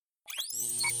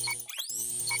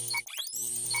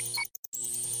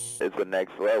It's the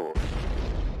next level.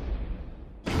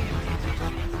 And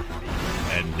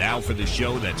now for the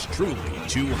show that's truly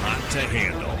too hot to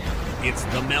handle. It's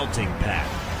The Melting Pat,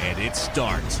 and it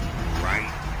starts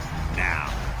right now.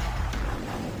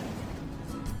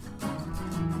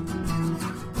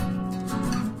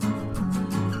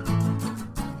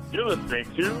 You're listening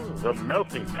to The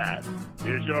Melting Pat.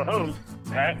 Here's your host,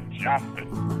 Pat Johnson.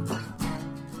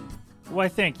 Why,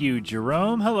 thank you,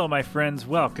 Jerome. Hello, my friends.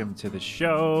 Welcome to the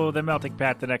show, The Melting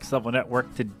Pat, the Next Level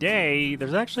Network. Today,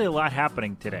 there's actually a lot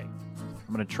happening today.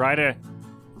 I'm going to try to,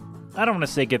 I don't want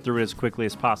to say get through it as quickly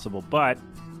as possible, but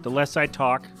the less I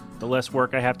talk, the less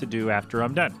work I have to do after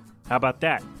I'm done. How about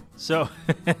that? So,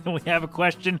 we have a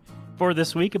question for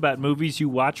this week about movies you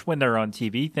watch when they're on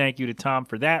TV. Thank you to Tom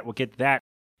for that. We'll get to that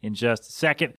in just a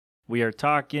second. We are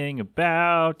talking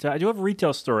about, I do have a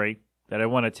retail story that I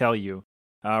want to tell you.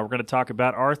 We're going to talk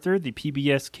about Arthur, the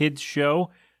PBS Kids show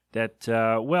that,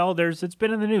 it's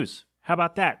been in the news. How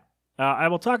about that? I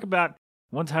will talk about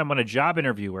one time when a job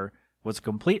interviewer was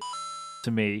complete to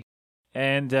me,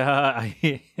 and I'm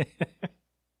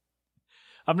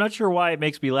not sure why it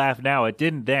makes me laugh now. It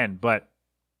didn't then, but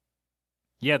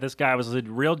yeah, this guy was a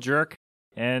real jerk,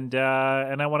 and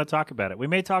I want to talk about it. We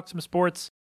may talk some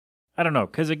sports. I don't know,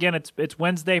 because again, it's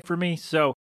Wednesday for me,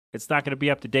 so it's not going to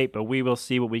be up to date, but we will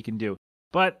see what we can do.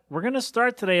 But we're going to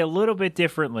start today a little bit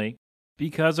differently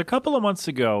because a couple of months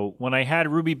ago when I had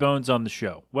Ruby Bones on the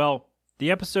show, well, the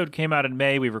episode came out in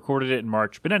May, we recorded it in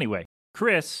March, but anyway,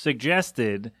 Chris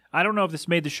suggested, I don't know if this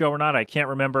made the show or not, I can't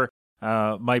remember,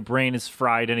 my brain is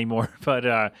fried anymore,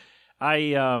 but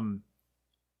he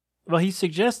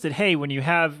suggested, hey, when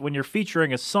you're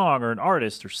featuring a song or an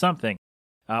artist or something,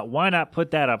 why not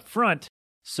put that up front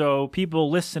so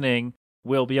people listening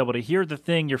will be able to hear the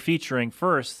thing you're featuring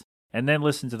first and then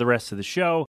listen to the rest of the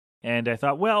show. And I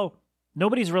thought, well,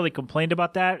 nobody's really complained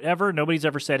about that ever. Nobody's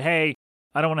ever said, hey,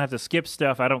 I don't want to have to skip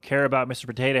stuff. I don't care about Mr.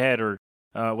 Potato Head or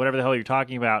whatever the hell you're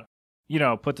talking about.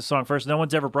 Put the song first. No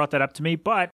one's ever brought that up to me.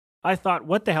 But I thought,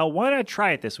 what the hell? Why not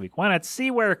try it this week? Why not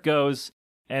see where it goes?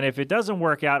 And if it doesn't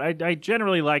work out, I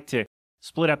generally like to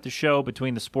split up the show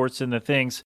between the sports and the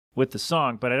things with the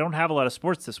song. But I don't have a lot of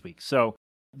sports this week. So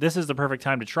this is the perfect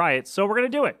time to try it. So we're going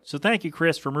to do it. So thank you,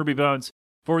 Chris, from Ruby Bones,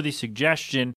 for the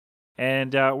suggestion,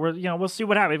 and we'll see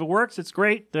what happens. If it works, it's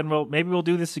great. Then we'll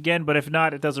do this again. But if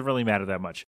not, it doesn't really matter that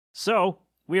much. So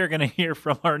we are going to hear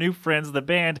from our new friends. The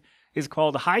band is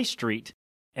called High Street,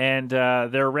 and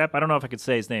their rep, I don't know if I could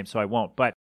say his name, so I won't.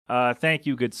 But thank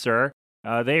you, good sir.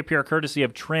 They appear courtesy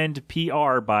of Trend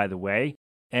PR, by the way.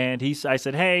 And I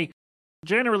said, hey,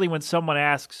 generally when someone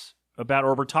asks about,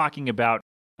 or we're talking about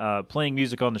playing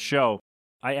music on the show,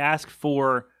 I ask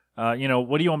for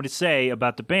what do you want me to say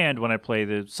about the band when I play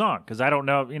the song? Because I don't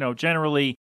know,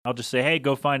 generally I'll just say, hey,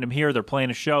 go find them here. They're playing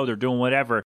a show. They're doing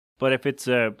whatever. But if it's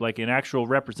like an actual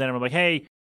representative, I'm like, hey,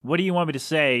 what do you want me to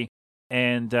say?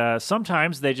 And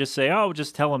sometimes they just say, oh,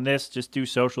 just tell them this, just do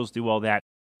socials, do all that.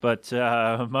 But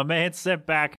my man sent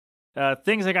back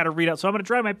things I got to read out. So I'm going to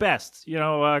try my best.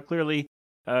 Clearly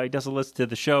he doesn't listen to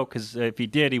the show because if he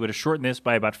did, he would have shortened this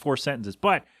by about 4 sentences.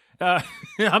 But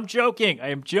I'm joking. I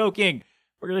am joking.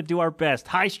 We're going to do our best.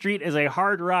 High Street is a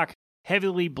hard rock,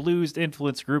 heavily blues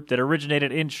influenced group that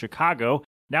originated in Chicago,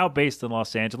 now based in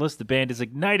Los Angeles. The band is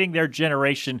igniting their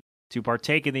generation to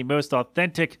partake in the most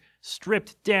authentic,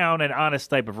 stripped down, and honest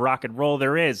type of rock and roll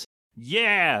there is.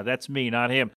 Yeah, that's me,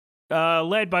 not him.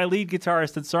 Led by lead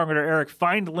guitarist and songwriter Eric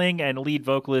Findling and lead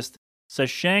vocalist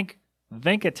Sashank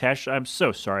Venkatesh. I'm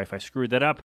so sorry if I screwed that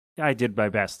up. I did my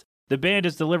best. The band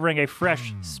is delivering a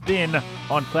fresh spin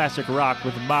on classic rock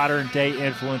with modern-day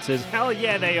influences. Hell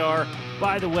yeah, they are.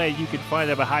 By the way, you can find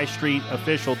them at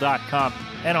highstreetofficial.com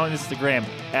and on Instagram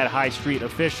at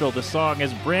highstreetofficial. The song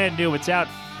is brand new. It's out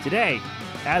today.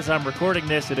 As I'm recording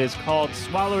this, it is called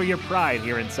Swallow Your Pride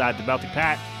here inside the Melting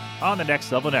Pat on the Next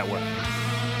Level Network.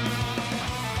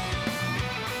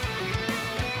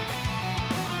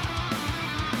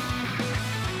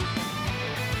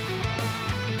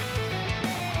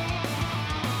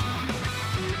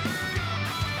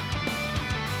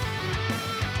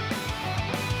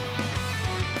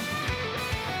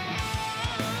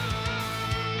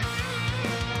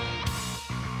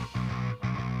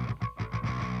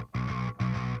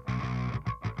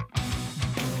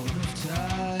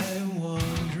 Time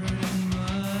wandering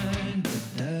mind.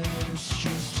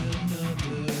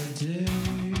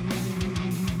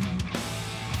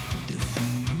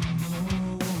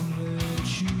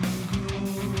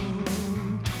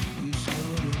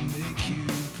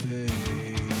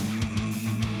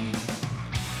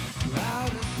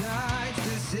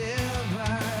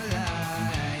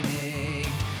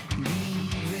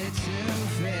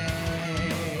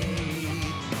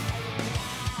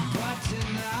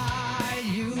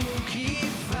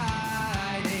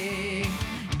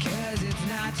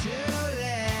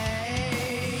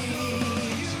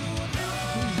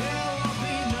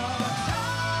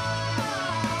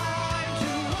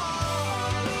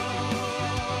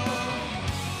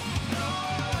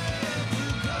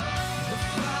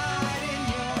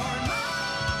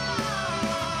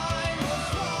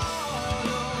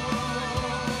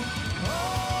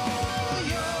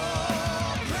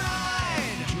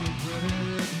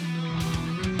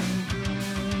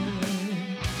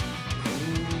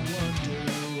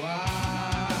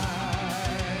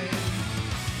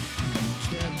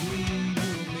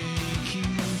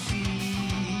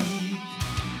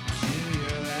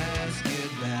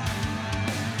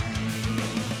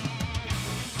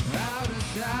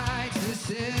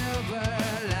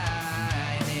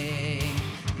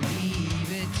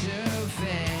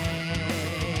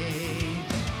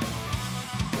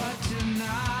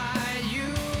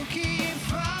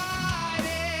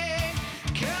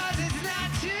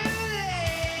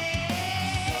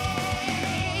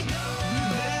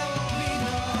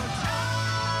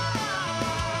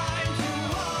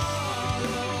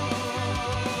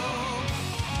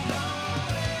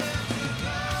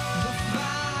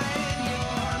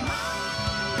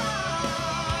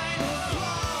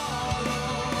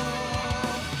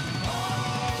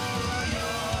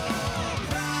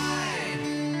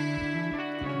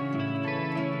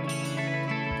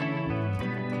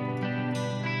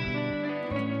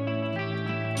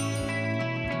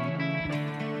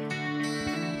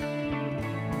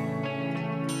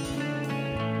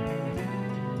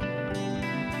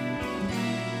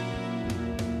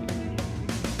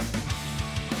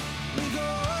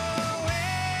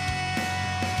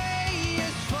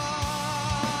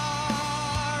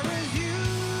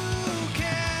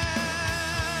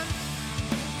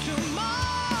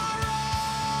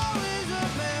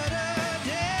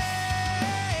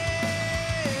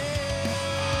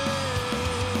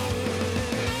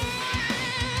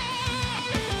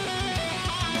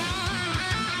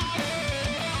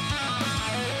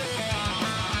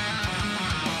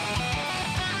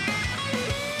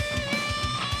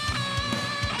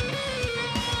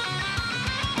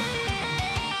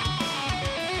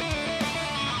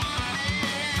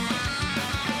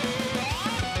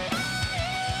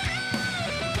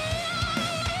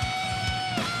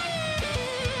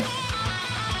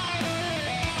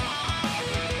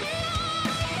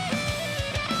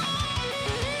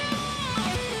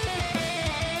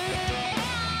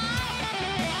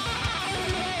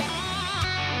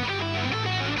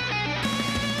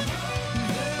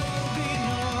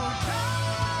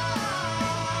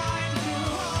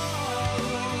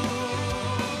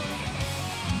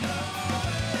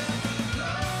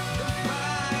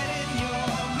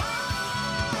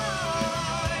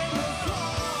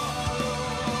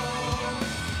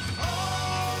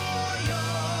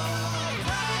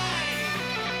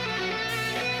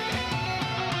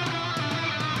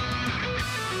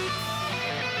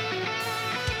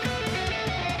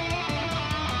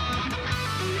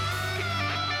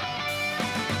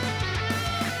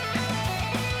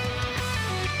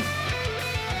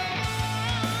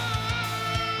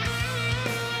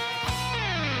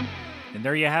 And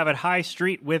there you have it, High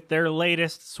Street with their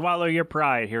latest Swallow Your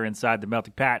Pride here inside the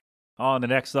Melting Pat on the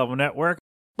Next Level Network.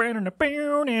 Damn,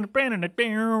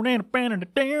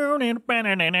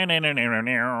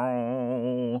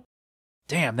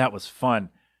 that was fun.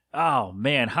 Oh,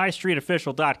 man.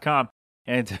 HighStreetOfficial.com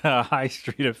and High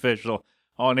Street Official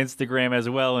on Instagram as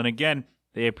well. And again,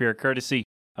 they appear courtesy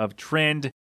of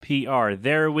Trend PR.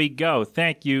 There we go.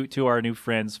 Thank you to our new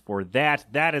friends for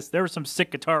that. There was some sick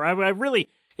guitar. I really,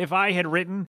 if I had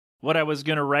written what I was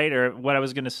going to write or what I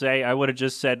was going to say, I would have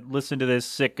just said, listen to this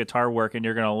sick guitar work and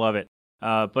you're going to love it.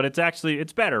 But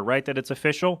it's better, right? That it's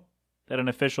official, that an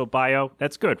official bio.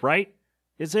 That's good, right?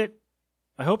 Is it?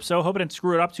 I hope so. Hope I didn't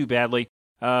screw it up too badly.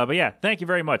 But yeah, thank you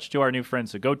very much to our new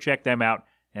friends. So go check them out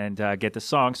and get the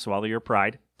song Swallow Your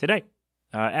Pride today.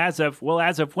 As of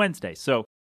Wednesday. So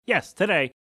yes,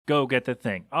 today, go get the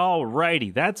thing. All righty.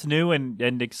 That's new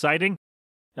and exciting.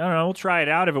 I don't know. We'll try it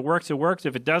out. If it works, it works.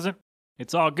 If it doesn't,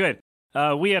 it's all good.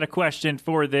 We had a question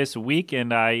for this week,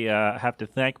 and I have to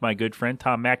thank my good friend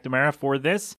Tom McNamara for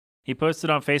this. He posted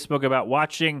on Facebook about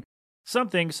watching some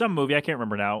movie, I can't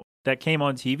remember now, that came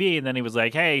on TV, and then he was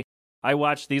like, hey, I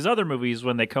watch these other movies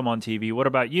when they come on TV. What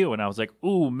about you? And I was like,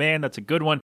 ooh, man, that's a good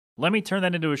one. Let me turn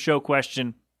that into a show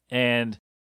question. And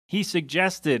he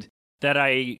suggested that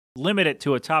I limit it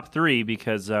to a top 3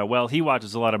 because, he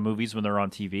watches a lot of movies when they're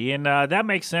on TV, and that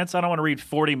makes sense. I don't want to read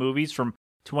 40 movies from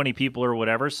 20 people or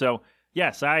whatever, so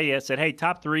yes, I said, hey,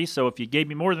 top 3, so if you gave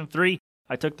me more than 3,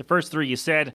 I took the first 3 you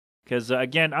said, because,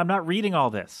 again, I'm not reading all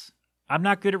this. I'm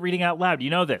not good at reading out loud. You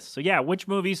know this. So yeah, which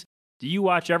movies do you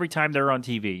watch every time they're on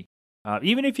TV?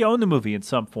 Even if you own the movie in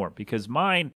some form, because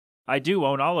mine, I do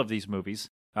own all of these movies.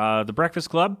 The Breakfast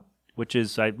Club, which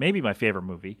is maybe my favorite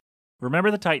movie.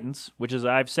 Remember the Titans, which, as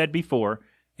I've said before,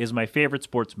 is my favorite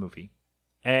sports movie.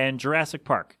 And Jurassic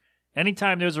Park.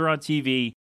 Anytime those are on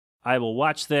TV, I will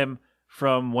watch them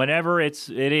from whenever it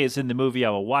is in the movie. I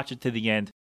will watch it to the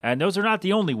end. And those are not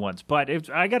the only ones. But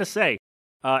I got to say,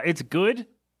 it's good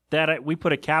that we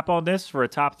put a cap on this for a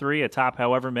top 3, a top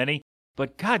however many.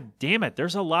 But god damn it,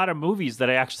 there's a lot of movies that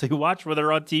I actually watch when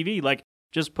they're on TV. Like,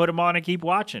 just put them on and keep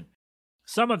watching.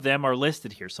 Some of them are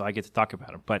listed here, so I get to talk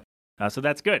about them. But so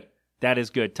that's good. That is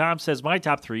good. Tom says my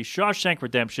top 3, Shawshank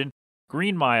Redemption,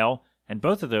 Green Mile, and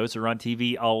both of those are on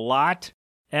TV a lot,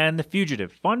 and The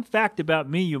Fugitive. Fun fact about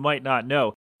me you might not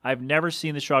know, I've never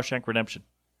seen The Shawshank Redemption.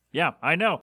 Yeah, I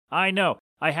know.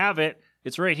 I have it.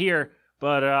 It's right here,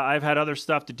 but I've had other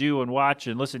stuff to do and watch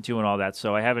and listen to and all that,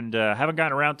 so I haven't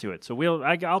gotten around to it. So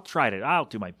I'll try it. I'll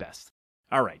do my best.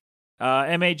 All right.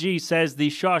 MAG says The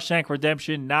Shawshank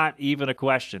Redemption, not even a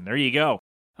question. There you go.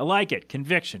 I like it.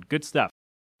 Conviction. Good stuff.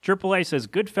 AAA says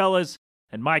Goodfellas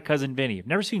and My Cousin Vinny. I've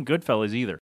never seen Goodfellas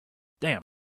either. Damn.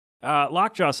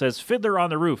 Lockjaw says Fiddler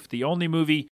on the Roof, the only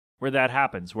movie where that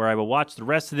happens, where I will watch the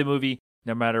rest of the movie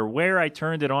no matter where I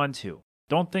turned it on to.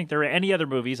 Don't think there are any other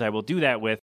movies I will do that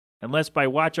with, unless by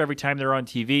watch every time they're on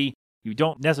TV, you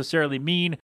don't necessarily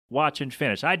mean watch and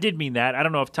finish. I did mean that. I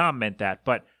don't know if Tom meant that,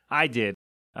 but I did.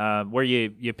 Where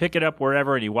you pick it up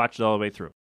wherever and you watch it all the way through.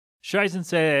 Scheisen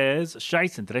says,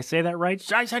 did I say that right?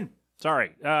 Scheisen!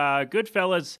 Sorry.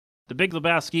 Goodfellas, The Big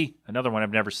Lebowski, another one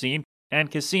I've never seen,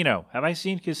 and Casino. Have I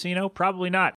seen Casino?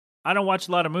 Probably not. I don't watch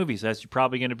a lot of movies, as you're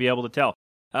probably going to be able to tell.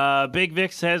 Big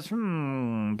Vic says,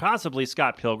 possibly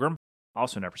Scott Pilgrim.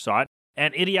 Also never saw it.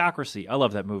 And Idiocracy. I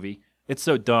love that movie. It's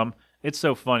so dumb. It's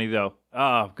so funny, though.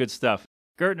 Oh, good stuff.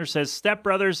 Gertner says Step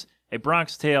Brothers, A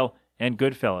Bronx Tale, and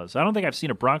Goodfellas. I don't think I've seen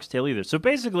A Bronx Tale either. So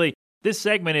basically, this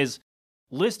segment is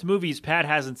list movies Pat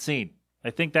hasn't seen. I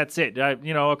think that's it.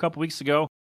 A couple weeks ago,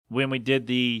 when we did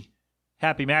the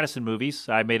Happy Madison movies,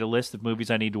 I made a list of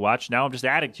movies I need to watch. Now I'm just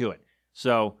adding to it.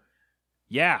 So,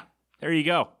 yeah, there you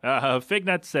go.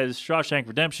 Fignut says Shawshank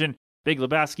Redemption, Big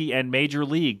Lebowski, and Major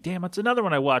League. Damn, that's another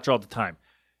one I watch all the time.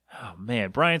 Oh,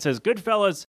 man. Brian says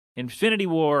Goodfellas, Infinity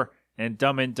War, and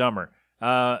Dumb and Dumber.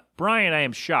 Brian, I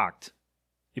am shocked.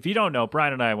 If you don't know,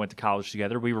 Brian and I went to college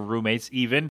together. We were roommates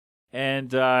even.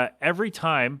 And every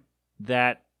time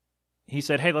that he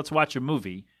said, hey, let's watch a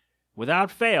movie, without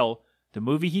fail, the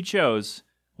movie he chose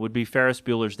would be Ferris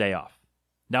Bueller's Day Off.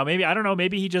 Now,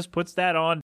 maybe he just puts that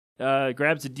on,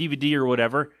 grabs a DVD or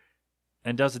whatever,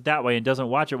 and does it that way and doesn't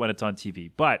watch it when it's on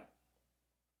TV.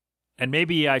 And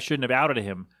maybe I shouldn't have outed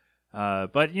him.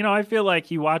 But I feel like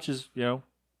he watches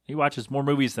more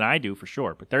movies than I do for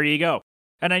sure. But there you go.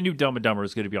 And I knew Dumb and Dumber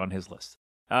was going to be on his list.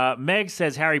 Meg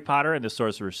says Harry Potter and the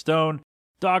Sorcerer's Stone,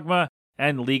 Dogma,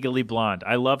 and Legally Blonde.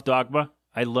 I love Dogma.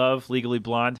 I love Legally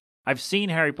Blonde. I've seen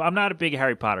Harry Potter. I'm not a big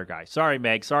Harry Potter guy. Sorry,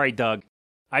 Meg. Sorry, Doug.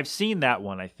 I've seen that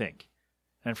one, I think.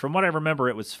 And from what I remember,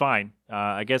 it was fine.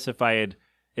 I guess if I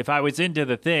was into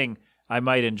the thing, I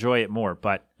might enjoy it more.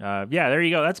 But yeah, there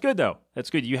you go. That's good, though. That's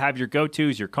good. You have your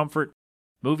go-tos, your comfort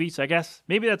movies, I guess.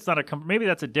 Maybe that's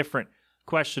a different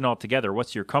question altogether.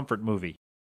 What's your comfort movie?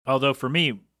 Although for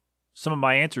me, some of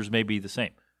my answers may be the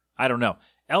same. I don't know.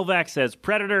 Elvac says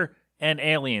Predator and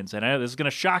Aliens. And I know this is going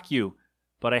to shock you,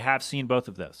 but I have seen both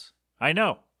of those. I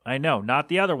know. Not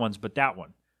the other ones, but that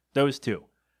one. Those two.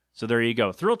 So there you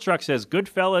go. Thrill Truck says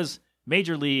Goodfellas,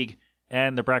 Major League,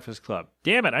 and The Breakfast Club.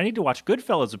 Damn it, I need to watch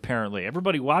Goodfellas apparently.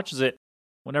 Everybody watches it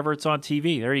whenever it's on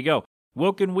TV. There you go.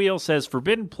 Woken Wheel says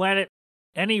Forbidden Planet,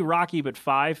 any Rocky but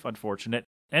 5, unfortunate,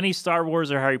 any Star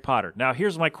Wars or Harry Potter. Now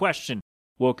here's my question,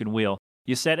 Woken Wheel.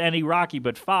 You said any Rocky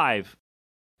but 5,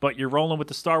 but you're rolling with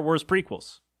the Star Wars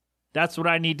prequels. That's what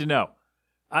I need to know.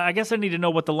 I guess I need to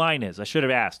know what the line is. I should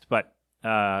have asked, but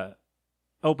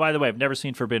oh, by the way, I've never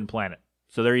seen Forbidden Planet.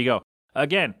 So there you go.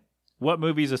 Again, what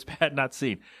movies has Pat not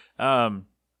seen?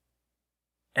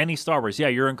 Any Star Wars. Yeah,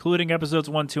 you're including episodes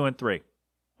 1, 2, and 3.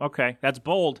 Okay, that's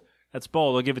bold.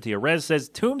 I'll give it to you. Rez says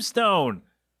Tombstone.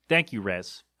 Thank you,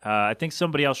 Rez. I think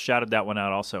somebody else shouted that one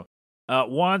out also.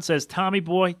 Juan says Tommy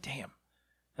Boy. Damn,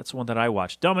 that's one that I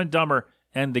watched. Dumb and Dumber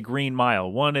and The Green Mile.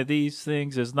 One of these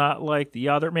things is not like the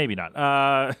other. Maybe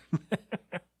not.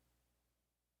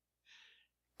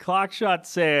 Clockshot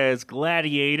says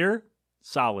Gladiator.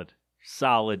 Solid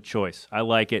choice. I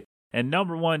like it. And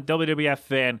number one WWF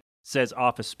fan says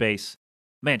Office Space.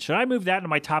 Man, should I move that into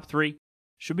my top 3?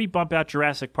 Should we bump out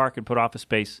Jurassic Park and put Office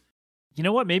Space? You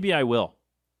know what? Maybe I will.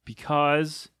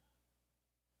 Because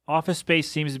Office Space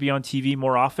seems to be on TV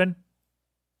more often.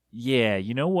 Yeah,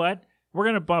 you know what? We're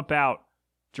going to bump out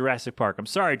Jurassic Park. I'm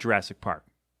sorry, Jurassic Park.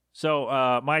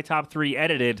 So my top 3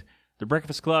 edited The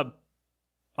Breakfast Club,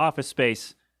 Office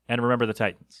Space, and Remember the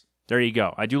Titans. There you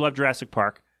go. I do love Jurassic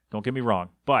Park. Don't get me wrong.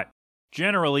 But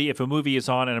generally, if a movie is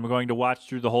on and I'm going to watch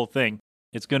through the whole thing,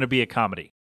 it's going to be a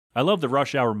comedy. I love the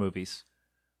Rush Hour movies.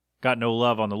 Got no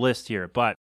love on the list here,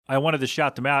 but I wanted to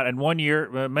shout them out. And one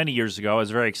year, many years ago, I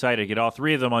was very excited to get all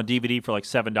 3 of them on DVD for like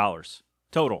 $7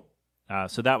 total.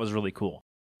 So that was really cool.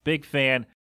 Big fan.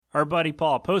 Our buddy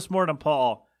Paul, Postmortem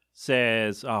Paul,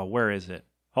 says, oh, where is it?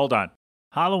 Hold on.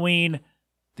 Halloween,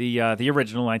 the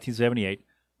original, 1978.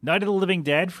 Night of the Living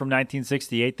Dead from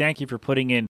 1968. Thank you for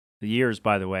putting in the years,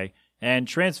 by the way. And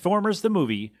Transformers the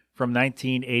movie from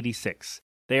 1986.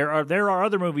 There are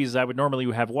other movies I would normally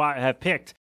have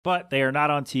picked, but they are not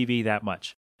on TV that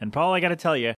much. And Paul, I got to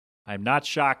tell you, I'm not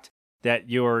shocked that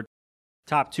your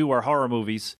top 2 are horror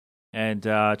movies. And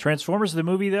Transformers the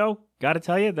movie, though, got to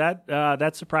tell you,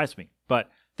 that surprised me.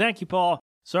 But thank you, Paul.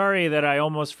 Sorry that I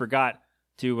almost forgot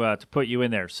to put you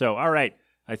in there. So, all right,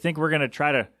 I think we're going to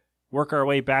try to work our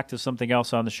way back to something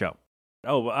else on the show.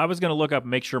 Oh, I was going to look up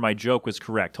and make sure my joke was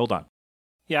correct. Hold on.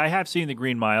 Yeah, I have seen The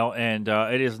Green Mile, and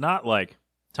it is not like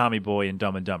Tommy Boy and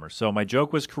Dumb and Dumber. So my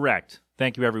joke was correct.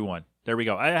 Thank you, everyone. There we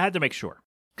go. I had to make sure.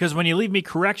 Because when you leave me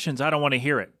corrections, I don't want to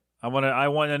hear it. I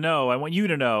want you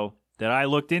to know that I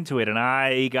looked into it and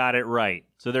I got it right.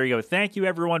 So there you go. Thank you,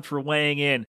 everyone, for weighing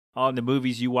in on the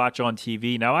movies you watch on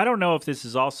TV. Now, I don't know if this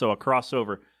is also a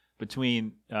crossover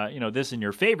between, this and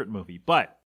your favorite movie,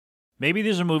 but maybe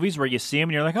these are movies where you see them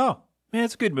and you're like, oh, man,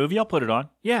 it's a good movie. I'll put it on.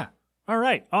 Yeah. All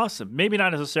right. Awesome. Maybe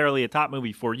not necessarily a top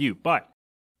movie for you, but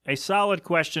a solid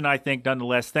question, I think,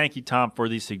 nonetheless. Thank you, Tom, for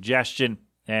the suggestion.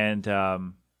 And,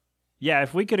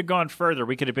 if we could have gone further,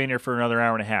 we could have been here for another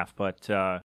hour and a half. But,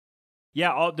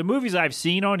 all the movies I've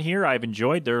seen on here, I've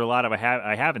enjoyed. There are a lot of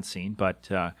I haven't seen, but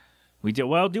we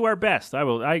do our best.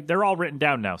 They're all written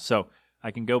down now, so I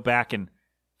can go back and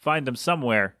find them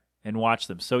somewhere and watch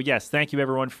them. So, yes, thank you,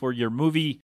 everyone, for your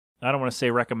movie. I don't want to say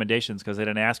recommendations because I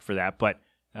didn't ask for that, but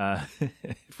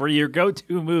for your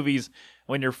go-to movies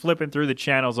when you're flipping through the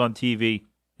channels on TV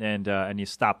and you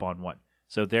stop on one.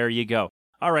 So there you go.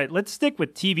 All right, let's stick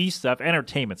with TV stuff,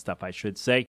 entertainment stuff, I should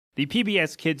say. The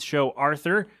PBS Kids show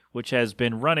Arthur, which has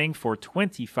been running for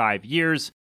 25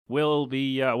 years, will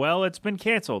be, it's been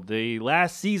canceled. The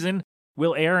last season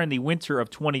will air in the winter of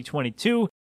 2022,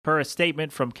 per a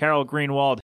statement from Carol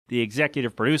Greenwald, the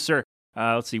executive producer.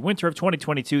 Winter of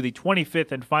 2022, the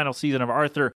 25th and final season of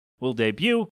Arthur will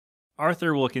debut.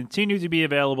 Arthur will continue to be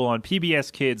available on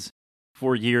PBS Kids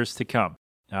for years to come.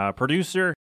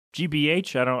 Producer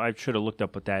GBH, I should have looked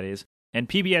up what that is, and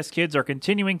PBS Kids are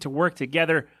continuing to work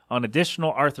together on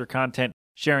additional Arthur content,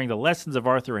 sharing the lessons of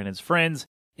Arthur and his friends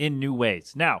in new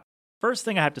ways. Now, first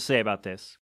thing I have to say about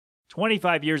this,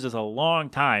 25 years is a long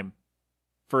time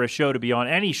for a show to be on,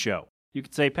 any show. You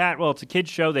could say, Pat, well, it's a kid's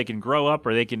show. They can grow up,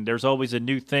 or there's always a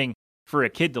new thing for a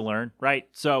kid to learn, right?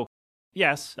 So,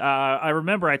 yes, I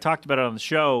remember I talked about it on the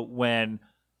show when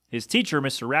his teacher,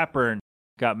 Mr. Ratburn,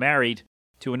 got married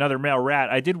to another male rat.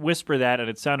 I did whisper that, and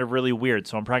it sounded really weird,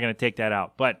 so I'm probably going to take that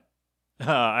out. But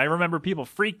I remember people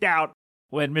freaked out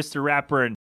when Mr.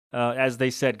 Ratburn, as they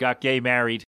said, got gay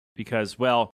married because,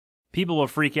 well, people will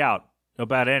freak out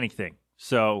about anything.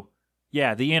 So,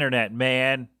 yeah, the internet,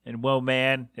 man, and whoa,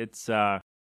 man, it's a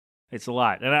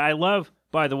lot. And I love,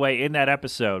 by the way, in that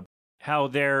episode, how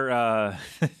the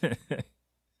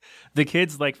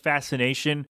kid's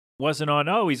fascination wasn't on,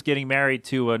 oh, he's getting married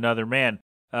to another man.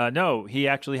 No, he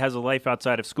actually has a life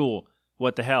outside of school.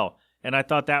 What the hell? And I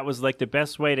thought that was the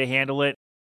best way to handle it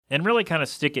and really kind of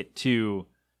stick it to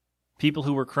people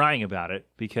who were crying about it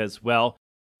because, well,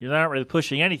 you're not really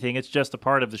pushing anything. It's just a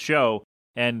part of the show.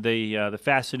 And the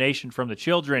fascination from the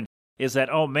children is that,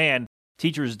 oh, man,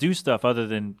 teachers do stuff other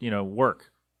than,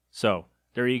 work. So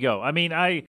there you go. I mean,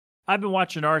 I've been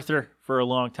watching Arthur for a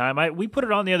long time. We put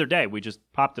it on the other day. We just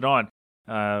popped it on,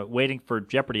 waiting for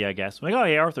Jeopardy, I guess. I'm like, oh,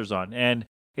 yeah, Arthur's on. And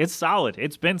it's solid.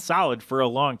 It's been solid for a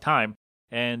long time.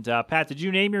 And, Pat, did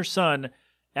you name your son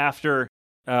after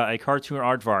a cartoon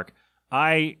aardvark?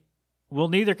 I will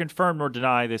neither confirm nor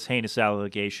deny this heinous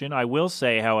allegation. I will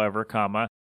say, however,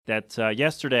 that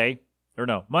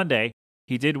Monday,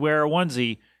 he did wear a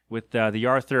onesie with the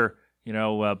Arthur,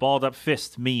 balled up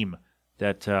fist meme.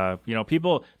 That,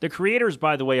 people, the creators,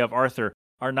 by the way, of Arthur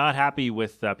are not happy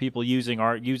with people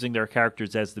using their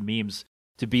characters as the memes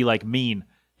to be mean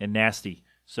and nasty.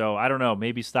 So I don't know,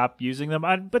 maybe stop using them.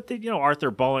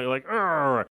 Arthur balling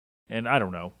Arrgh! And I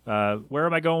don't know. Where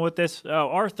am I going with this? Oh,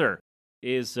 Arthur.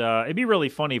 is it'd be really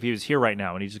funny if he was here right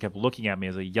now and he just kept looking at me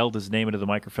as I yelled his name into the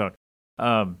microphone.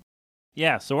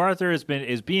 Yeah, so Arthur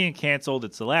is being canceled.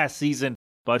 It's the last season,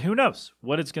 but who knows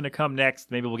what is going to come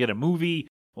next? Maybe we'll get a movie,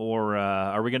 or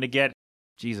are we going to get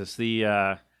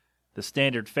the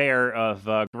standard fare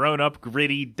of grown-up,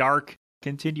 gritty, dark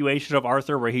continuation of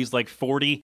Arthur, where he's like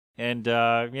 40 and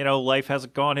life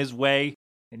hasn't gone his way,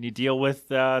 and you deal with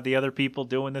the other people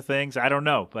doing the things. I don't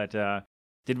know, but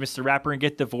did Mr. Rapper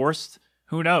get divorced?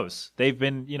 Who knows? They've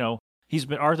been,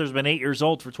 Arthur's been 8 years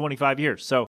old for 25 years,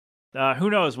 so who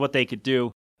knows what they could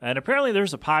do. And apparently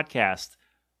there's a podcast.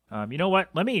 You know what?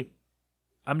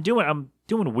 I'm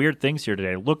doing weird things here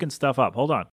today, looking stuff up.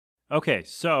 Hold on. Okay,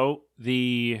 so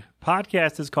the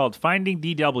podcast is called Finding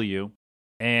DW,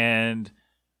 and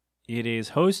it is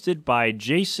hosted by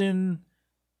Jason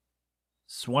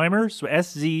Swimer,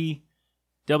 SZWIMER.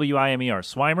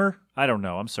 Swimer? I don't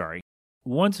know. I'm sorry.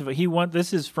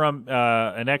 This is from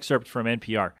an excerpt from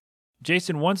NPR.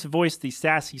 Jason once voiced the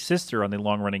sassy sister on the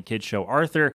long-running kids show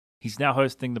Arthur. He's now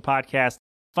hosting the podcast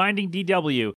Finding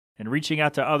DW and reaching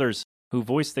out to others who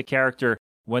voiced the character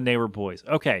when they were boys.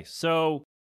 Okay, so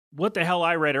what the hell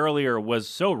I read earlier was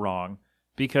so wrong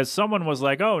because someone was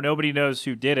like, oh, nobody knows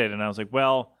who did it. And I was like,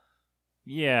 well,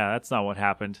 yeah, that's not what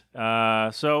happened.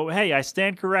 So, hey, I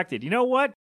stand corrected. You know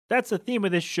what? That's the theme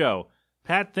of this show.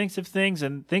 Pat thinks of things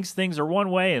and thinks things are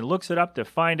one way and looks it up to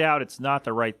find out it's not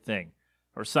the right thing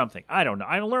or something. I don't know.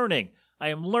 I'm learning. I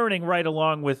am learning right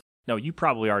along with... No, you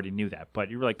probably already knew that, but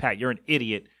you're like, Pat, you're an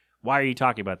idiot. Why are you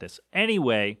talking about this?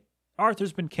 Anyway,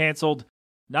 Arthur's been canceled.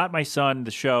 Not my son,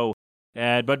 the show.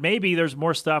 But maybe there's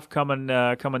more stuff coming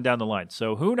down the line.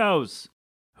 So who knows?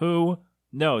 Who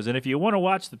knows? And if you want to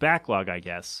watch the backlog, I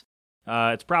guess,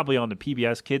 it's probably on the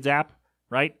PBS Kids app,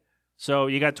 right? So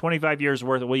you got 25 years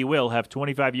worth. Well, you will have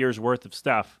 25 years worth of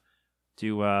stuff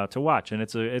to watch, and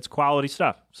it's quality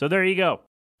stuff. So there you go.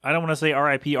 I don't want to say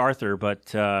R.I.P. Arthur, but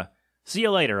see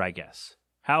you later, I guess.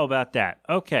 How about that?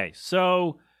 Okay,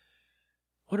 so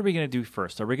what are we going to do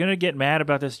first? Are we going to get mad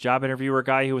about this job interviewer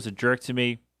guy who was a jerk to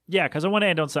me? Yeah, because I want to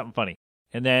end on something funny.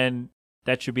 And then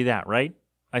that should be that, right?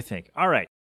 I think. All right.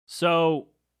 So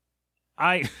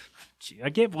I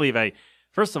can't believe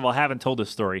first of all, haven't told this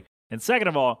story. And second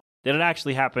of all, that it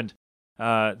actually happened,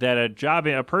 that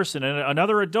a person,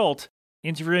 another adult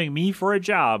interviewing me for a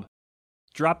job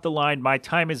dropped the line, my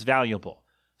time is valuable.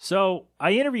 So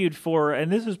I interviewed for,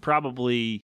 and this was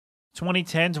probably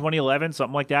 2010, 2011,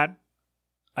 something like that.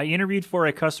 I interviewed for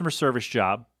a customer service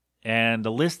job, and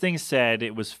the listing said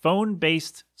it was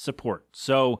phone-based support.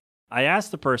 So I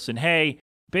asked the person, hey,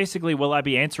 basically, will I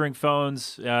be answering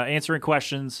phones, answering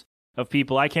questions of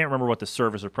people? I can't remember what the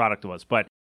service or product was, but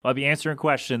I'll be answering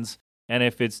questions, and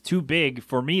if it's too big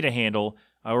for me to handle,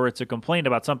 or it's a complaint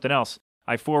about something else,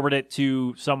 I forward it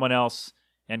to someone else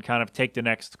and kind of take the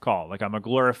next call. Like I'm a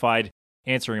glorified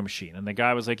answering machine. And the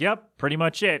guy was like, yep, pretty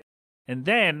much it. And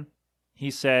then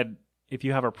he said, if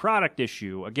you have a product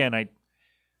issue, again, I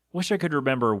wish I could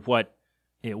remember what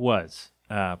it was,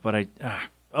 but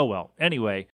oh well.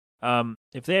 Anyway,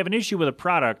 if they have an issue with a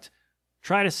product,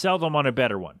 try to sell them on a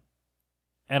better one.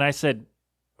 And I said,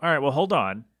 all right, well, hold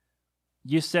on.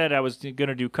 You said I was going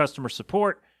to do customer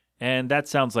support, and that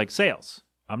sounds like sales.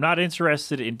 I'm not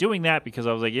interested in doing that because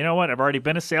I was like, you know what? I've already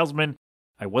been a salesman.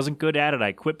 I wasn't good at it.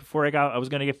 I quit before I was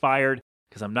going to get fired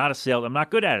because I'm not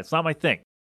good at it. It's not my thing.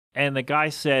 And the guy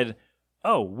said,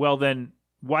 oh, well then,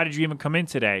 why did you even come in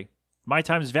today? My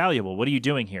time is valuable. What are you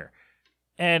doing here?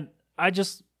 And I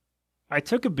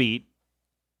took a beat,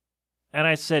 and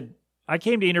I said, I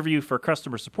came to interview for a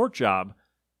customer support job,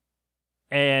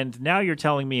 and now you're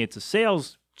telling me it's a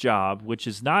sales job, which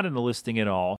is not in the listing at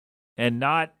all, and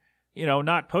not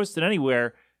posted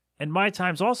anywhere, and my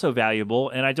time's also valuable,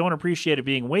 and I don't appreciate it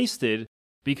being wasted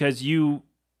because you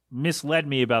misled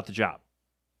me about the job.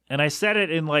 And I said it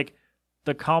in like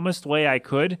the calmest way I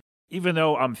could, even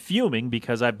though I'm fuming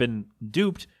because I've been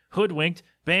duped, hoodwinked,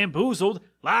 bamboozled,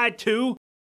 lied to,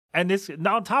 and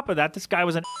on top of that, this guy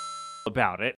was an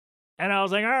about it. And I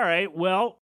was like, all right,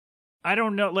 well, I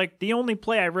don't know. Like, the only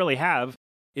play I really have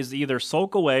is either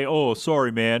sulk away, oh,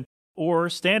 sorry, man, or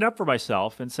stand up for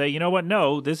myself and say, you know what?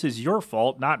 No, this is your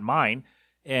fault, not mine.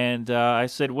 And I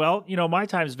said, well, my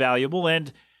time's valuable.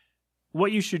 And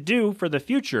what you should do for the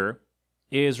future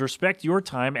is respect your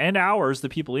time and ours, the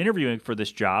people interviewing for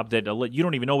this job that you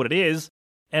don't even know what it is,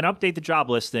 and update the job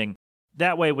listing.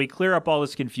 That way we clear up all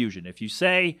this confusion. If you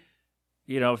say,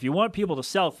 if you want people to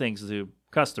sell things to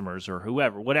customers or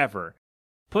whoever, whatever,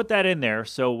 put that in there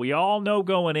so we all know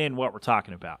going in what we're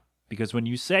talking about. Because when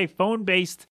you say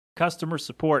phone-based customer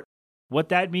support, what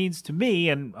that means to me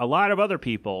and a lot of other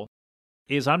people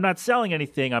is I'm not selling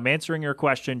anything. I'm answering your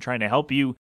question, trying to help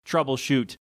you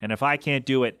troubleshoot. And if I can't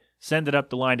do it, send it up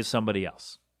the line to somebody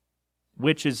else,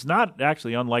 which is not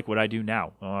actually unlike what I do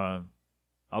now.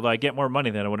 Although I get more money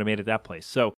than I would have made at that place.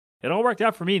 So it all worked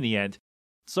out for me in the end.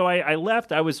 So I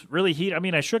left. I was really heated. I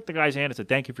mean, I shook the guy's hand and said,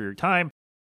 thank you for your time.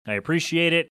 I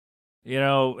appreciate it.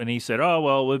 And he said, oh,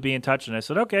 well, we'll be in touch. And I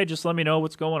said, okay, just let me know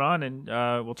what's going on. And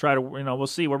we'll try to, we'll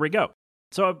see where we go.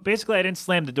 So basically, I didn't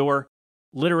slam the door,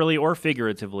 literally or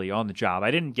figuratively, on the job.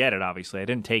 I didn't get it, obviously. I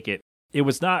didn't take it. It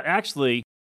was not actually,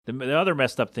 the other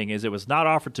messed up thing is it was not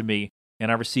offered to me,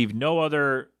 and I received no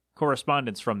other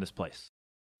correspondence from this place.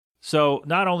 So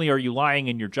not only are you lying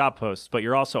in your job posts, but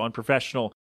you're also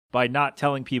unprofessional by not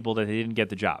telling people that they didn't get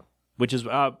the job, which is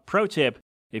a pro tip.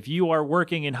 If you are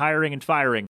working in hiring and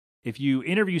firing, if you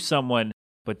interview someone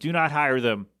but do not hire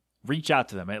them, reach out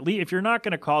to them. At least if you're not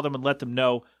going to call them and let them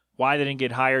know why they didn't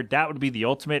get hired, that would be the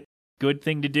ultimate good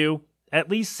thing to do.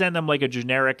 At least send them like a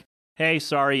generic, hey,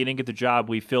 sorry, you didn't get the job,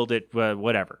 we filled it,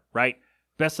 whatever, right?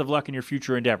 Best of luck in your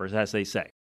future endeavors, as they say.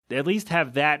 At least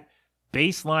have that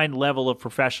baseline level of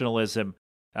professionalism,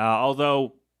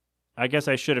 although I guess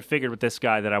I should have figured with this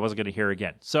guy that I wasn't going to hear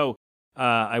again. So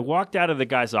I walked out of the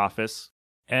guy's office,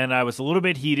 and I was a little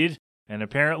bit heated, and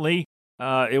apparently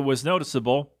it was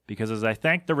noticeable, because as I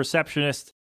thanked the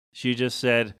receptionist, she just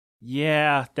said,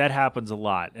 yeah, that happens a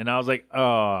lot. And I was like,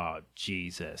 oh,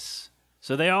 Jesus.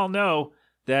 So they all know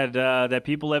that that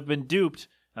people have been duped.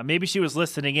 Maybe she was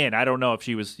listening in. I don't know if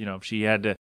she was, if she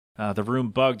had the room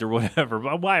bugged or whatever.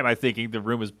 Why am I thinking the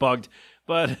room is bugged?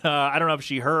 But I don't know if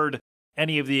she heard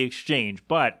any of the exchange.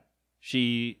 But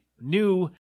she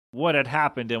knew what had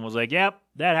happened and was like, yep,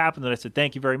 that happened. And I said,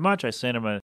 thank you very much. I sent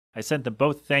them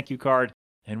both a thank you card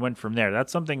and went from there.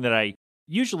 That's something that I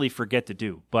usually forget to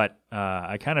do, but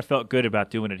I kind of felt good about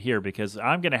doing it here because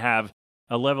I'm going to have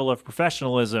a level of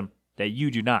professionalism that you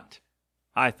do not,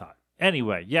 I thought.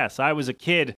 Anyway, yes, I was a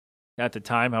kid at the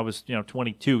time. I was,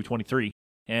 22, 23,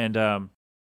 and I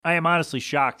am honestly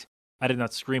shocked I did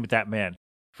not scream at that man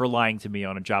for lying to me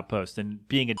on a job post and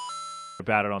being a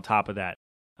about it on top of that.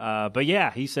 But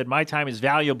yeah, he said, my time is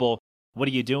valuable. What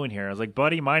are you doing here? I was like,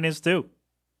 buddy, mine is too.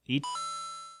 Eat.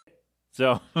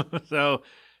 So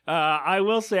I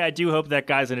will say I do hope that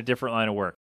guy's in a different line of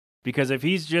work, because if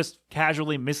he's just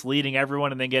casually misleading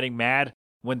everyone and then getting mad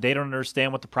when they don't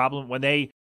understand what the problem, when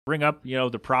they bring up,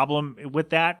 the problem with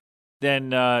that,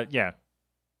 then, yeah,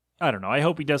 I don't know. I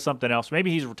hope he does something else.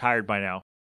 Maybe he's retired by now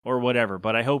or whatever,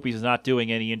 but I hope he's not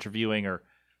doing any interviewing or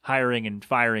hiring and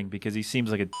firing because he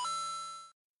seems like a.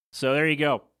 So there you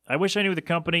go. I wish I knew the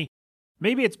company.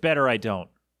 Maybe it's better I don't.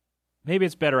 Maybe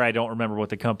it's better I don't remember what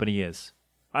the company is.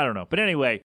 I don't know. But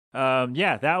anyway,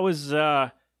 yeah, that was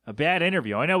a bad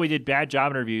interview. I know we did bad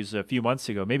job interviews a few months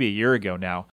ago, maybe a year ago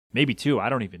now, maybe 2. I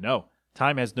don't even know.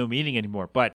 Time has no meaning anymore.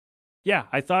 But yeah,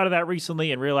 I thought of that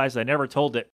recently and realized I never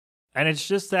told it. And it's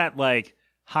just that like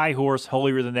high horse,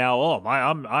 holier than thou. Oh,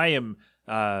 I am,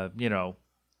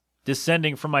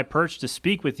 descending from my perch to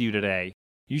speak with you today.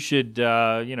 You should,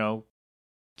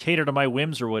 cater to my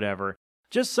whims or whatever.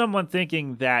 Just someone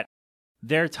thinking that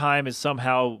their time is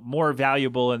somehow more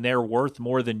valuable and they're worth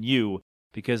more than you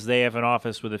because they have an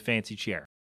office with a fancy chair.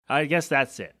 I guess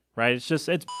that's it, right?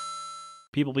 It's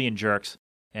people being jerks.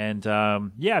 And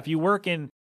yeah, if you work in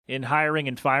hiring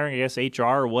and firing, I guess HR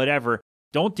or whatever,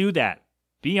 don't do that.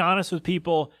 Be honest with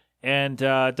people and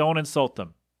don't insult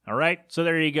them. All right? So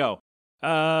there you go.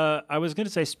 I was going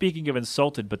to say, speaking of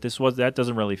insulted, but that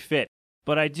doesn't really fit.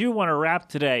 But I do want to wrap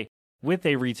today with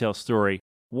a retail story,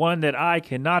 one that I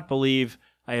cannot believe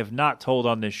I have not told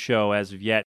on this show as of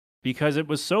yet, because it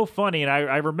was so funny, and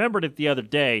I remembered it the other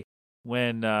day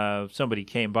when somebody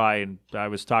came by and I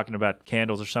was talking about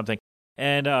candles or something.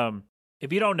 And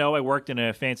if you don't know, I worked in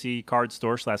a fancy card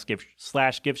store slash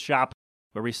gift shop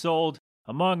where we sold,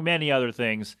 among many other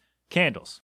things,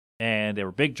 candles. And they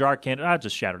were big jar candles. I'll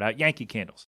just shout it out, Yankee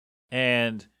candles.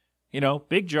 And,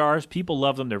 big jars, people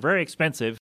love them. They're very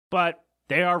expensive, but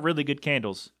they are really good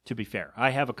candles, to be fair.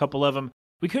 I have a couple of them.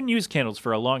 We couldn't use candles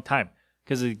for a long time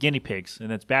because of the guinea pigs,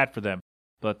 and it's bad for them.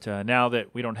 But now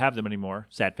that we don't have them anymore,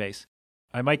 sad face,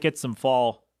 I might get some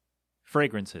fall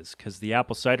fragrances because the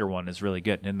apple cider one is really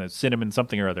good, and the cinnamon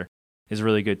something or other is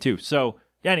really good too. So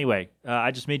anyway,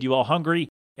 I just made you all hungry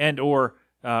and or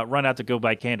run out to go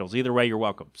buy candles. Either way, you're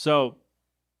welcome. So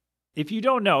if you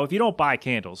don't buy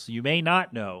candles, you may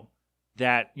not know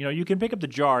that, you can pick up the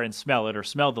jar and smell it or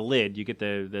smell the lid. You get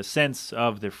the sense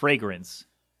of the fragrance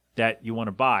that you want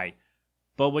to buy.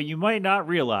 But what you might not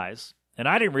realize, and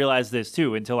I didn't realize this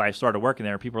too until I started working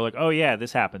there, people are like, oh yeah,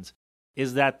 this happens,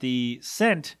 is that the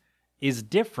scent is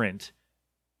different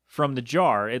from the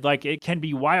jar. It can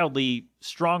be wildly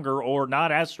stronger or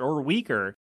not as or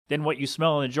weaker than what you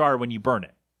smell in the jar when you burn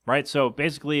it, right? So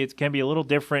basically, it can be a little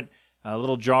different, a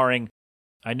little jarring.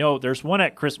 I know there's one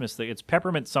at Christmas that it's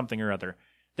peppermint something or other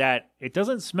that it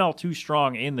doesn't smell too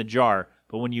strong in the jar,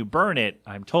 but when you burn it,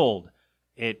 I'm told,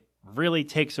 it really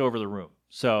takes over the room.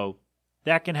 So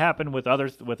that can happen with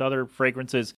other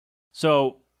fragrances.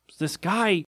 So this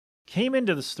guy came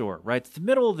into the store, right? It's the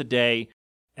middle of the day,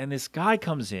 and this guy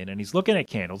comes in and he's looking at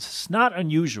candles. It's not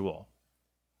unusual,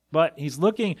 but he's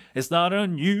looking. It's not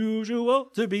unusual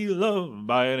to be loved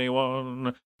by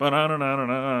anyone.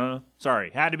 Ba-na-na-na-na-na.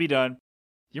 Sorry, had to be done.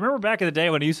 You remember back in the day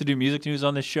when I used to do music news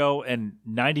on this show and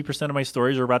 90% of my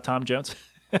stories were about Tom Jones?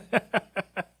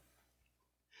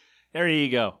 There you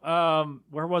go.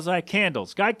 Where was I?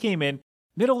 Candles. Guy came in,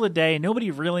 middle of the day,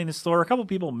 nobody really in the store, a couple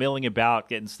people milling about,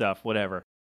 getting stuff, whatever.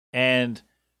 And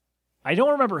I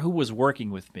don't remember who was working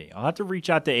with me. I'll have to reach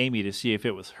out to Amy to see if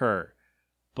it was her.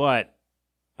 But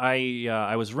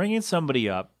I was ringing somebody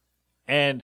up,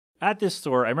 and at this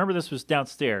store, I remember this was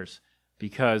downstairs,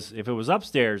 because if it was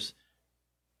upstairs,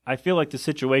 I feel like the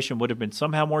situation would have been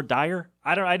somehow more dire.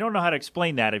 I don't know how to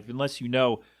explain that unless you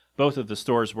know both of the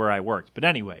stores where I worked. But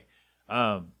anyway,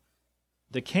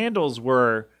 the candles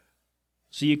were,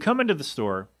 so you come into the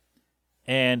store,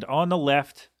 and on the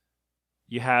left,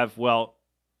 you have, well,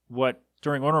 what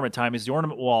during ornament time is the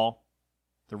ornament wall,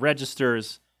 the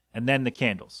registers, and then the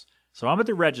candles. So I'm at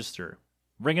the register,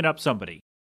 ringing up somebody,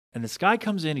 and this guy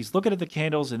comes in, he's looking at the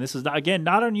candles, and this is, again,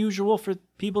 not unusual for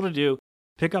people to do.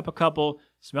 Pick up a couple,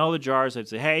 smell the jars. I'd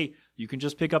say, hey, you can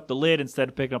just pick up the lid instead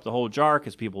of picking up the whole jar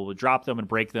because people would drop them and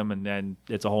break them, and then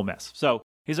it's a whole mess. So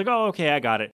he's like, oh, okay, I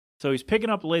got it. So he's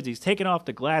picking up lids. He's taking off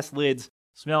the glass lids,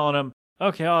 smelling them.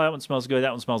 Okay, oh, that one smells good.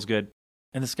 That one smells good.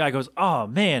 And this guy goes, oh,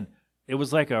 man, it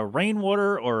was like a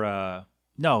rainwater or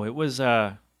no, it was,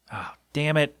 oh,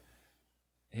 damn it.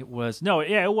 It was, no,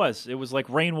 yeah, it was. It was like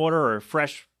rainwater or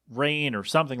fresh rain or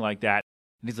something like that.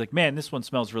 And he's like, man, this one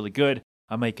smells really good.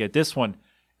 I might get this one.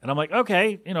 And I'm like,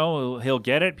 okay, he'll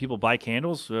get it. People buy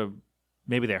candles.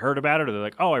 Maybe they heard about it, or they're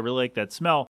like, oh, I really like that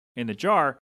smell in the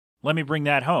jar. Let me bring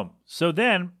that home. So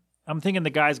then I'm thinking the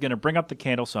guy's going to bring up the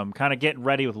candle. So I'm kind of getting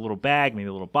ready with a little bag, maybe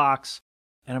a little box.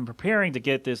 And I'm preparing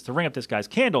to ring up this guy's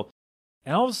candle.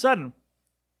 And all of a sudden,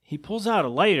 he pulls out a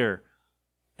lighter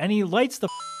and he lights the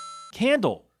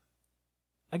candle.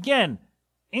 Again,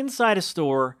 inside a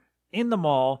store, in the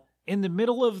mall, in the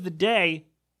middle of the day.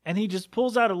 And he just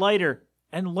pulls out a lighter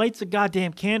and lights a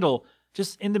goddamn candle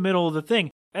just in the middle of the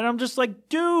thing. And I'm just like,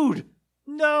 dude,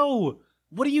 no,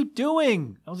 what are you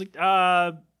doing? I was like,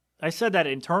 I said that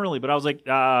internally, but I was like,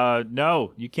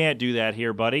 no, you can't do that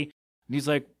here, buddy. And he's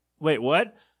like, wait,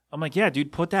 what? I'm like, yeah,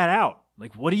 dude, put that out.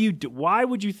 Like, what do you do? Why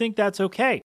would you think that's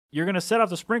okay? You're going to set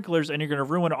off the sprinklers and you're going to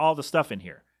ruin all the stuff in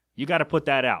here. You got to put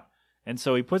that out. And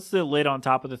so he puts the lid on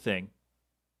top of the thing.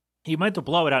 He meant to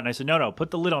blow it out. And I said, no,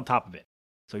 put the lid on top of it.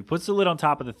 So he puts the lid on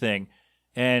top of the thing,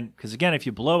 and because, again, if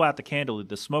you blow out the candle,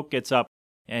 the smoke gets up,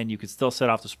 and you could still set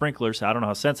off the sprinklers. I don't know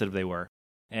how sensitive they were,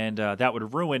 and that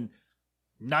would ruin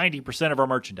 90% of our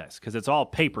merchandise because it's all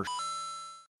paper.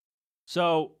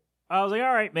 So I was like,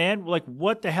 all right, man, like,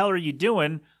 what the hell are you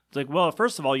doing? It's like, well,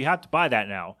 first of all, you have to buy that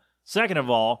now. Second of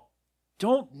all,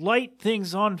 don't light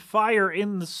things on fire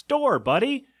in the store,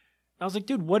 buddy. I was like,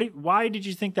 dude, why did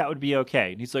you think that would be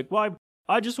okay? And he's like, well,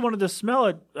 I just wanted to smell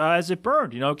it as it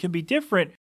burned. It can be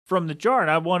different from the jar,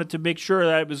 and I wanted to make sure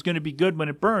that it was going to be good when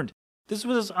it burned. This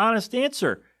was his honest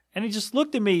answer, and he just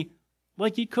looked at me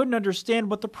like he couldn't understand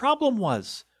what the problem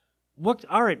was.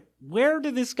 All right, where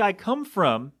did this guy come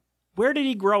from? Where did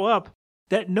he grow up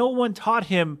that no one taught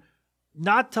him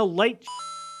not to light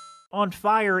on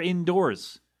fire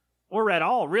indoors? Or at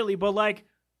all, really, but like,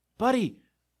 buddy,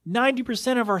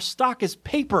 90% of our stock is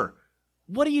paper.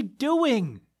 What are you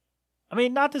doing? I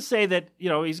mean, not to say that,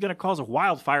 he's going to cause a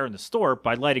wildfire in the store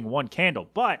by lighting one candle,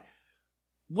 but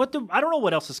I don't know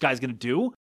what else this guy's going to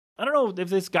do. I don't know if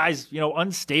this guy's,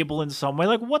 unstable in some way.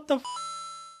 Like, what are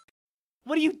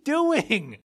you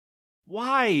doing?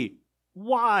 Why?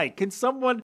 I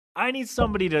need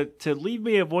somebody to leave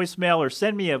me a voicemail or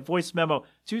send me a voice memo,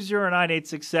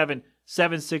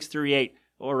 209-867-7638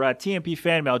 or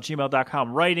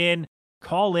tmpfanmail@gmail.com. Write in,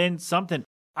 call in, something.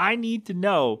 I need to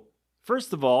know,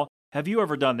 first of all, have you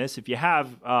ever done this? If you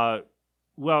have,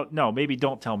 well, no, maybe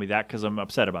don't tell me that because I'm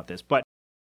upset about this. But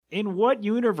in what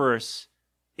universe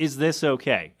is this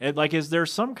okay? Like, is there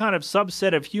some kind of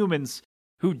subset of humans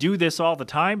who do this all the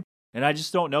time and I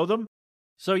just don't know them?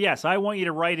 So, yes, I want you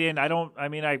to write in. I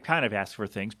kind of ask for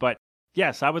things, but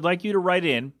yes, I would like you to write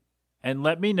in and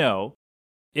let me know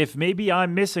if maybe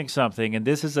I'm missing something and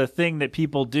this is a thing that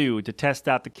people do to test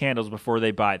out the candles before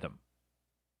they buy them.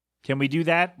 Can we do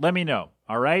that? Let me know,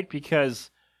 all right?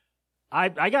 Because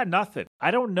I got nothing.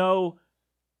 I don't know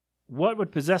what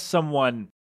would possess someone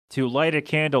to light a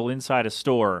candle inside a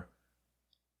store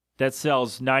that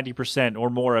sells 90% or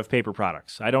more of paper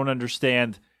products. I don't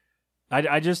understand.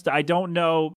 I don't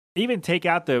know. Even take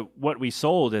out what we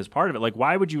sold as part of it. Like,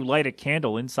 why would you light a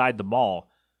candle inside the mall?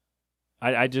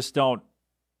 I just don't.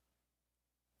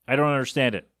 I don't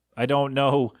understand it. I don't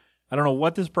know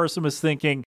what this person was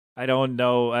thinking. I don't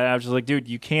know. I was just like, dude,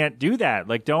 you can't do that.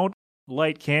 Like, don't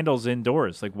light candles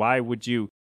indoors. Like, why would you?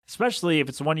 Especially if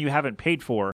it's one you haven't paid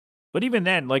for. But even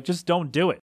then, like, just don't do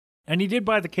it. And he did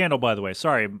buy the candle, by the way.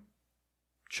 Sorry, I'm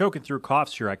choking through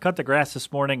coughs here. I cut the grass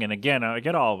this morning, and again, I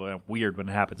get all weird when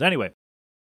it happens. Anyway,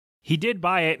 he did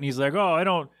buy it, and he's like, I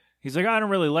don't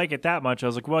really like it that much. I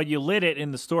was like, well, you lit it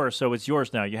in the store, so it's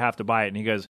yours now. You have to buy it. And he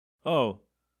goes, oh,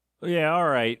 yeah, all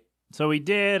right. So he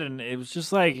did, and it was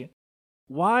just like,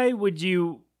 why would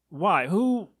you? Why?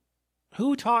 Who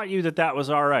taught you that was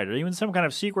all right? Or even some kind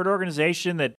of secret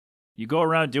organization that you go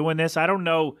around doing this? I don't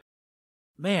know.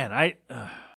 Man,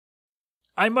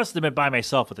 I must have been by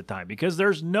myself at the time, because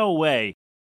there's no way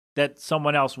that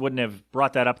someone else wouldn't have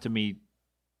brought that up to me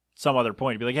some other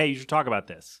point. Be like, hey, you should talk about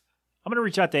this. I'm going to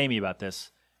reach out to Amy about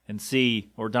this and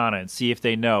see, or Donna, and see if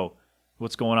they know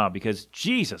what's going on, because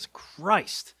Jesus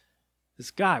Christ,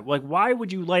 this guy, like, why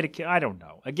would you light I don't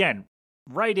know. Again,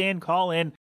 write in, call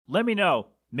in, let me know.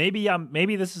 Maybe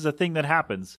this is a thing that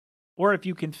happens, or if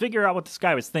you can figure out what this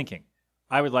guy was thinking,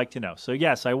 I would like to know. So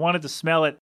yes, I wanted to smell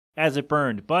it as it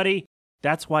burned. Buddy,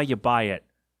 that's why you buy it.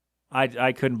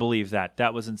 I couldn't believe that.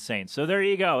 That was insane. So there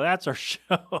you go. That's our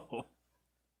show.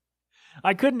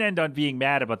 I couldn't end on being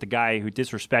mad about the guy who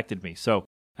disrespected me. So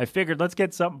I figured let's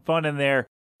get something fun in there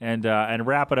and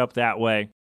wrap it up that way.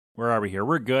 Where are we here?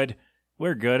 We're good.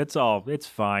 We're good. It's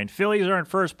fine. Phillies are in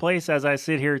first place as I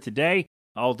sit here today,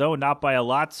 although not by a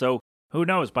lot. So who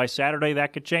knows? By Saturday,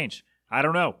 that could change. I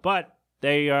don't know. But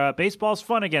baseball's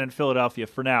fun again in Philadelphia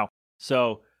for now.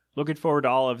 So looking forward to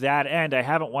all of that. And I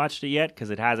haven't watched it yet because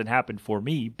it hasn't happened for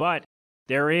me. But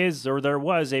there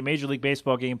was a Major League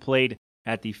Baseball game played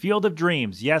at the Field of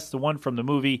Dreams. Yes, the one from the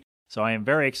movie. So I am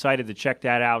very excited to check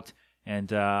that out.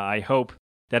 And I hope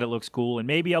that it looks cool. And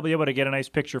maybe I'll be able to get a nice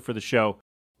picture for the show.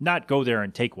 Not go there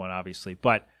and take one, obviously,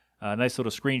 but a nice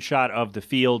little screenshot of the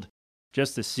field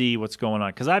just to see what's going on.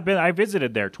 Because I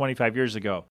visited there 25 years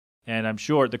ago, and I'm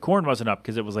sure the corn wasn't up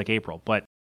because it was like April, but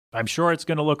I'm sure it's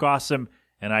going to look awesome,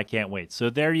 and I can't wait. So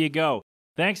there you go.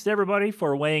 Thanks to everybody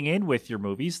for weighing in with your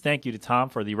movies. Thank you to Tom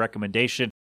for the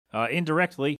recommendation,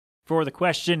 indirectly for the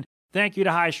question. Thank you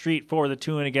to High Street for the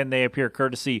tune. Again, they appear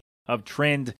courtesy of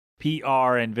Trend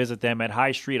PR, and visit them at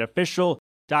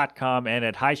highstreetofficial.com and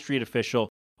at highstreetofficial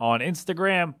on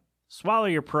Instagram. Swallow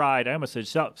your pride. I almost said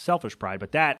selfish pride,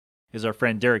 but that is our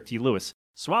friend Derek T. Lewis.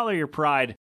 Swallow Your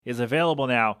Pride is available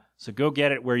now, so go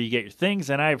get it where you get your things.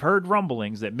 And I've heard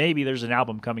rumblings that maybe there's an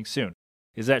album coming soon.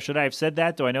 Should I have said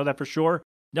that? Do I know that for sure?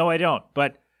 No, I don't,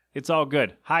 but it's all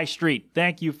good. High Street,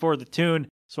 thank you for the tune.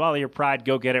 Swallow Your Pride.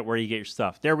 Go get it where you get your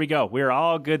stuff. There we go. We're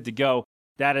all good to go.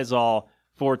 That is all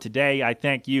for today. I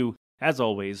thank you, as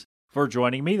always, for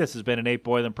joining me. This has been an 8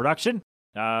 Boylan production.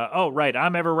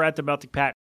 I'm everywhere at the Melting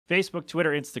Pat. Facebook,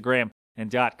 Twitter, Instagram,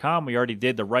 and .com. We already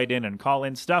did the write-in and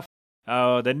call-in stuff.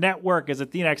 The network is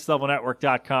at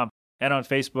thenextlevelnetwork.com and on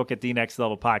Facebook at The Next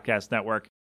Level Podcast Network.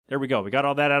 There we go. We got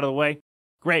all that out of the way.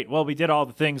 Great. Well, we did all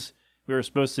the things we were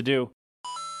supposed to do.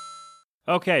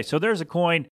 Okay, so there's a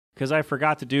coin because I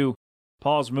forgot to do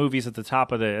Paul's movies at the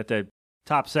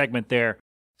top segment there.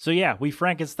 So yeah, we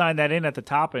Frankenstein that in at the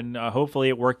top, and hopefully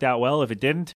it worked out well. If it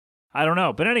didn't, I don't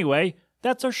know. But anyway,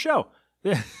 that's our show.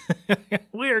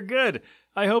 We are good.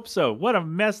 I hope so. What a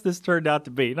mess this turned out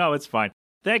to be. No, it's fine.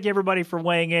 Thank you, everybody, for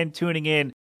weighing in, tuning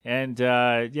in, and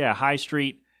High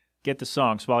Street, get the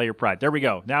song, Swallow Your Pride. There we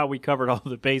go. Now we covered all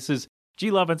the bases.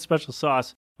 G-Love and Special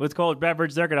Sauce with cold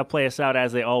beverage. They're going to play us out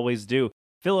as they always do.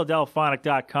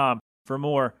 Philadelphonic.com for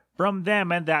more from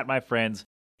them, and that, my friends,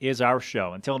 is our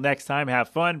show. Until next time, have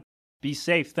fun, be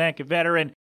safe, thank a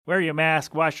veteran, wear your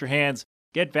mask, wash your hands,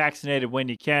 get vaccinated when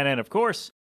you can, and of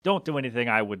course, don't do anything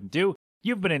I wouldn't do.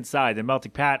 You've been inside the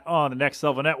Melting Pat on the Next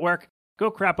Level Network.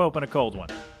 Go crap open a cold one.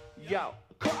 Yo,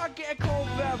 could I get a cold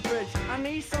beverage? I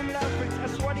need some leverage. A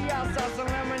sweaty outside, some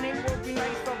lemonade would be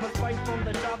nice. From a swipe from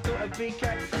the top to a BK.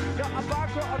 Yo, a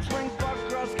vodka, a drink, but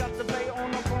girls got the bay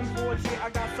on up on 4G. I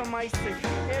got some iced tea.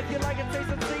 If you like a taste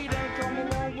of tea, then come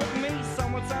along with me.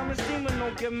 Summertime is steaming,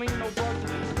 don't give me no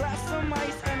butter. Glass some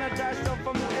ice and a dash up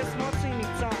for me. It's martini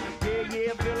time.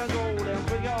 Yeah, feeling golden.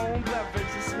 Bring your own beverage.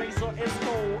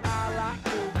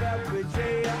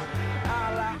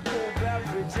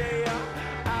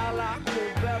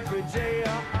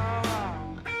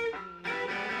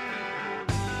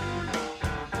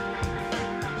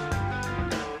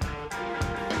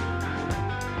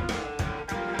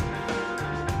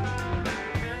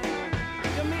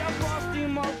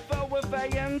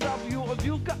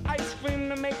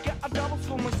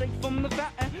 chocolate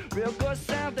fountain, real good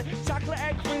sounding. Chocolate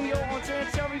egg cream, yo, on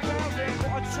cherry pounding.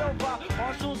 Got a chill vibe,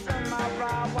 on shoes in my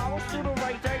ride. While I was to the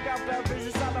right, they got beverages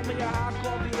inside of me, a hot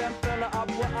coffee, then fill it up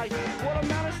with ice.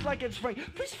 Watermelon's like it's rain,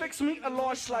 please fix me a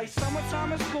large slice.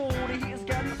 Summertime is cool, the heat is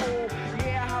getting old.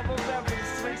 Yeah, I have a beverage,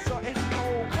 sweet, so it's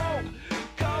cold. Cold.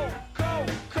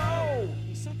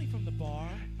 Something from the bar.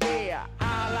 Yeah,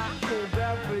 I like cool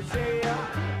beverage, yeah.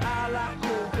 I like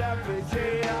cool beverage,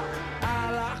 yeah.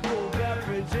 I like cool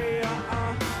beverage,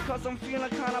 yeah. Cause I'm feeling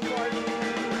kinda party.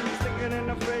 Stick it in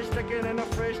the fridge, stick it in the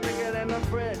fridge, stick it in the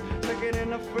fridge, stick it in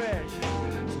the fridge.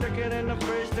 Stick it in the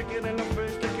fridge, stick it in the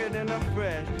fridge, stick it in the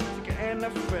fridge, stick it in the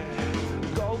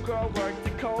fridge. Go girl, work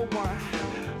the cold one.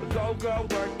 Go girl,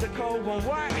 work the cold one.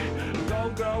 What?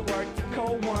 Go girl, work the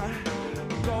cold one.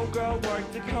 Go girl,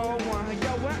 work the cold one.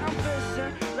 Yo, when I'm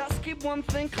fishing, let's keep one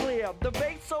thing clear. The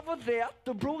bait's over there,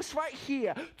 the brew's right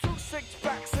here. 2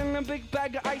 6-packs and a big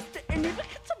bag of ice. Didn't even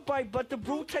get to bite, but the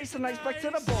brew tastes nice. Back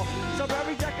to the bar.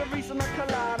 Strawberry daiquiris and a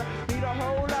colada. Need a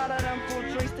whole lot of them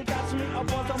fruit drinks to catch me a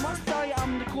buzz. I must tell you,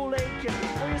 I'm the Kool-Aid kid.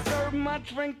 When you serve my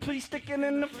drink, please stick it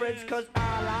in the fridge. Cause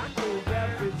I like cool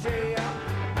beverage, yeah.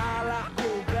 I like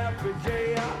cool beverage,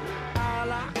 yeah. I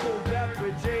like cool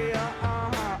beverage, yeah.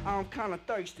 I'm kinda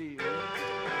thirsty.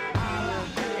 I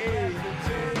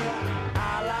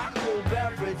like cool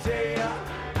beverage, yeah.